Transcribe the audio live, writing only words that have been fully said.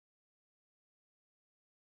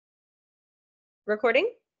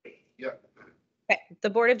Recording? Yeah. Okay. The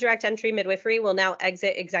Board of Direct Entry Midwifery will now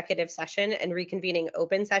exit executive session and reconvening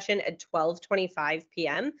open session at 12:25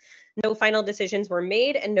 p.m. No final decisions were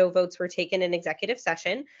made and no votes were taken in executive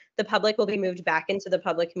session. The public will be moved back into the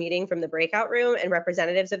public meeting from the breakout room, and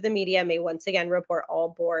representatives of the media may once again report all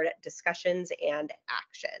board discussions and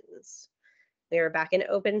actions. We are back in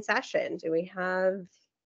open session. Do we have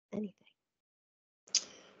anything?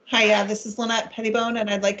 Hi, this is Lynette Pettibone, and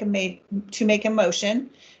I'd like to make a motion.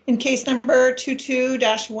 In case number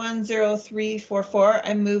 22-10344,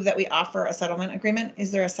 I move that we offer a settlement agreement.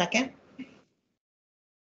 Is there a second?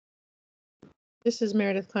 This is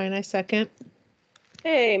Meredith Klein. I second.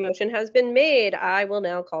 Okay, motion has been made. I will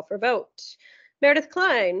now call for vote. Meredith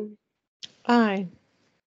Klein. Aye.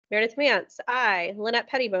 Meredith Mance. Aye. Lynette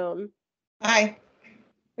Pettibone. Aye.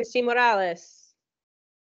 Christine Morales.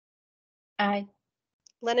 Aye.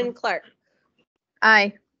 Lennon Clark.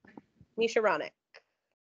 Aye. Misha Ronick.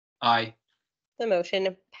 Aye. The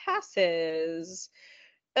motion passes.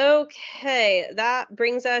 Okay, that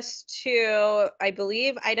brings us to, I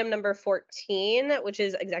believe, item number 14, which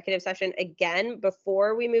is executive session. Again,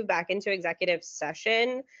 before we move back into executive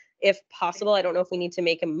session, if possible, I don't know if we need to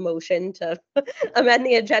make a motion to amend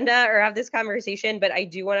the agenda or have this conversation, but I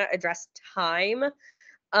do want to address time.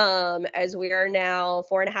 As we are now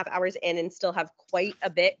 4.5 hours in and still have quite a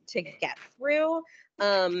bit to get through.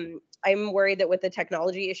 I'm worried that with the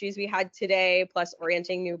technology issues we had today, plus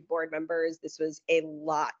orienting new board members, this was a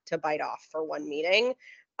lot to bite off for one meeting.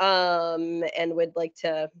 And would like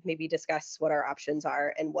to maybe discuss what our options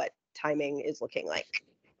are and what timing is looking like.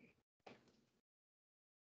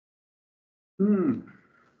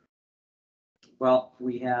 Well,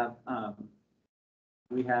 we have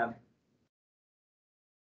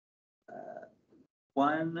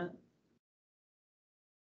one,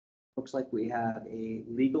 looks like we have a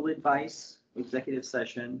legal advice executive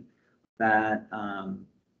session that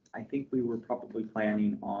I think we were probably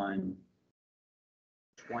planning on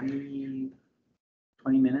 20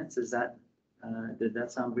 minutes. Is that, did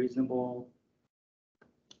that sound reasonable?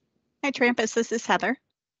 Hi, Trampus. This is Heather.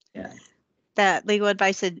 Yeah. The legal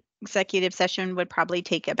advice executive session would probably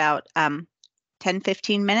take about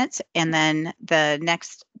 10-15 minutes, and then the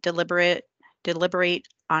next deliberate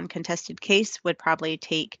on contested case would probably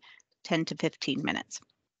take 10 to 15 minutes.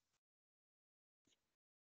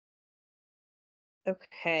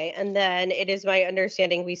 Okay, and then it is my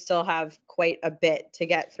understanding we still have quite a bit to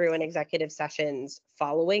get through in executive sessions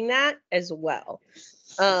following that as well.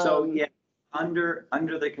 So yeah, under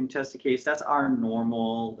the contested case, that's our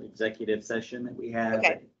normal executive session that we have.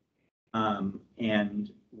 Okay.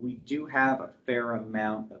 And we do have a fair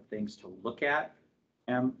amount of things to look at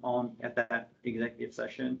at that executive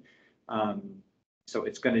session. So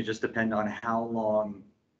it's going to just depend on how long,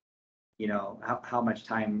 how much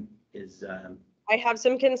time is. I have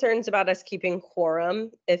some concerns about us keeping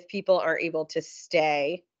quorum if people aren't able to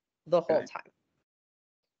stay the whole time.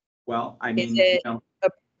 Well, I mean, is it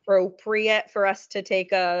appropriate for us to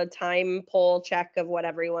take a time poll check of what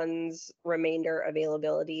everyone's remainder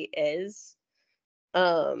availability is?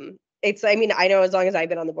 I mean, I know as long as I've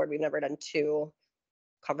been on the board, we've never done 2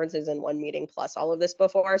 conferences in one meeting plus all of this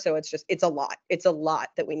before. So it's a lot. It's a lot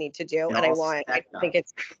that we need to do. And I think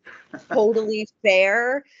it's totally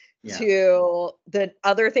fair to the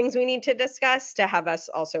other things we need to discuss to have us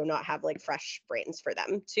also not have like fresh brains for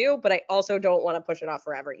them too. But I also don't want to push it off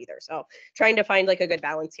forever either. So trying to find like a good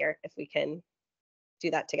balance here. If we can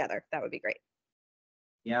do that together, that would be great.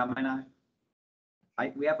 Yeah,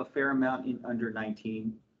 we have a fair amount in under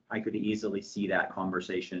 19. I could easily see that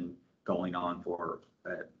conversation going on for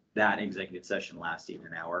that executive session lasting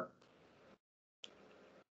an hour.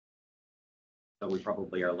 So we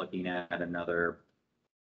probably are looking at another,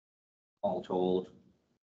 all told,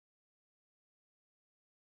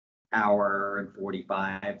 hour and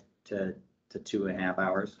 45 to 2.5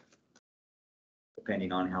 hours,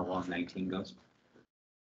 depending on how long 19 goes.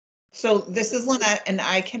 So this is Lynette, and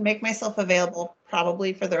I can make myself available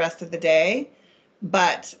probably for the rest of the day,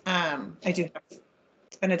 but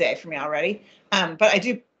it's been a day for me already. But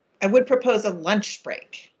I would propose a lunch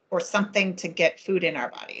break or something to get food in our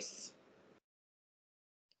bodies.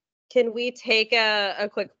 Can we take a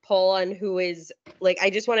quick poll on who is, like, I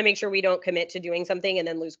just want to make sure we don't commit to doing something and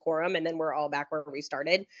then lose quorum and then we're all back where we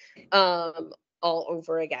started all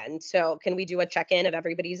over again. So can we do a check-in of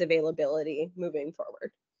everybody's availability moving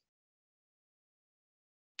forward?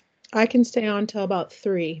 I can stay on till about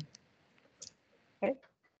 3. Okay.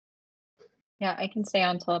 Yeah, I can stay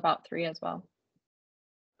on till about 3 as well.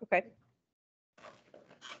 Okay.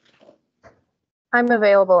 I'm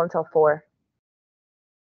available until 4.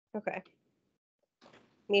 Okay.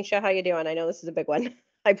 Misha, how you doing? I know this is a big one.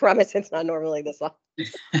 I promise it's not normally this long.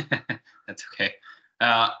 That's okay.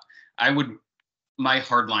 My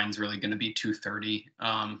hard line's really going to be 2:30.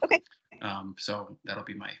 Okay. So that'll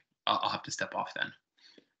be I'll have to step off then.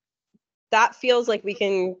 That feels like we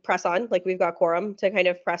can press on, like we've got quorum to kind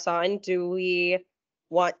of press on. Do we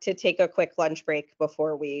want to take a quick lunch break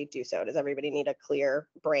before we do so? Does everybody need a clear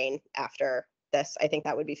brain after this? I think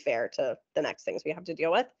that would be fair to the next things we have to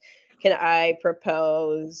deal with. Can I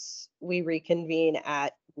propose we reconvene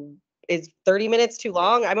is 30 minutes too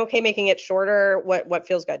long? I'm okay making it shorter. What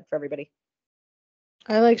feels good for everybody?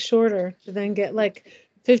 I like shorter, to then get like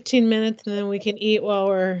 15 minutes and then we can eat while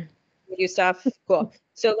we're. We do stuff. Cool.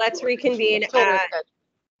 So let's reconvene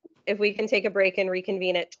if we can take a break and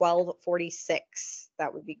reconvene at 12:46,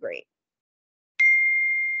 that would be great.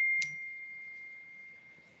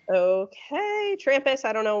 Okay, Trampus,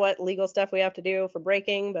 I don't know what legal stuff we have to do for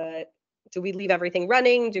breaking, but do we leave everything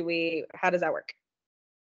running? How does that work?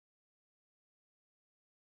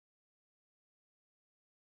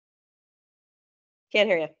 Can't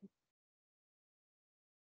hear you.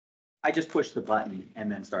 I just pushed the button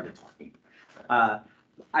and then started talking.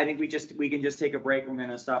 I think we can just take a break. We're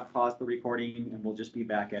gonna pause the recording, and we'll just be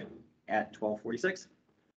back at 12:46.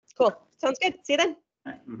 Cool. Sounds good. See you then.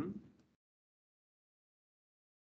 Mm-hmm.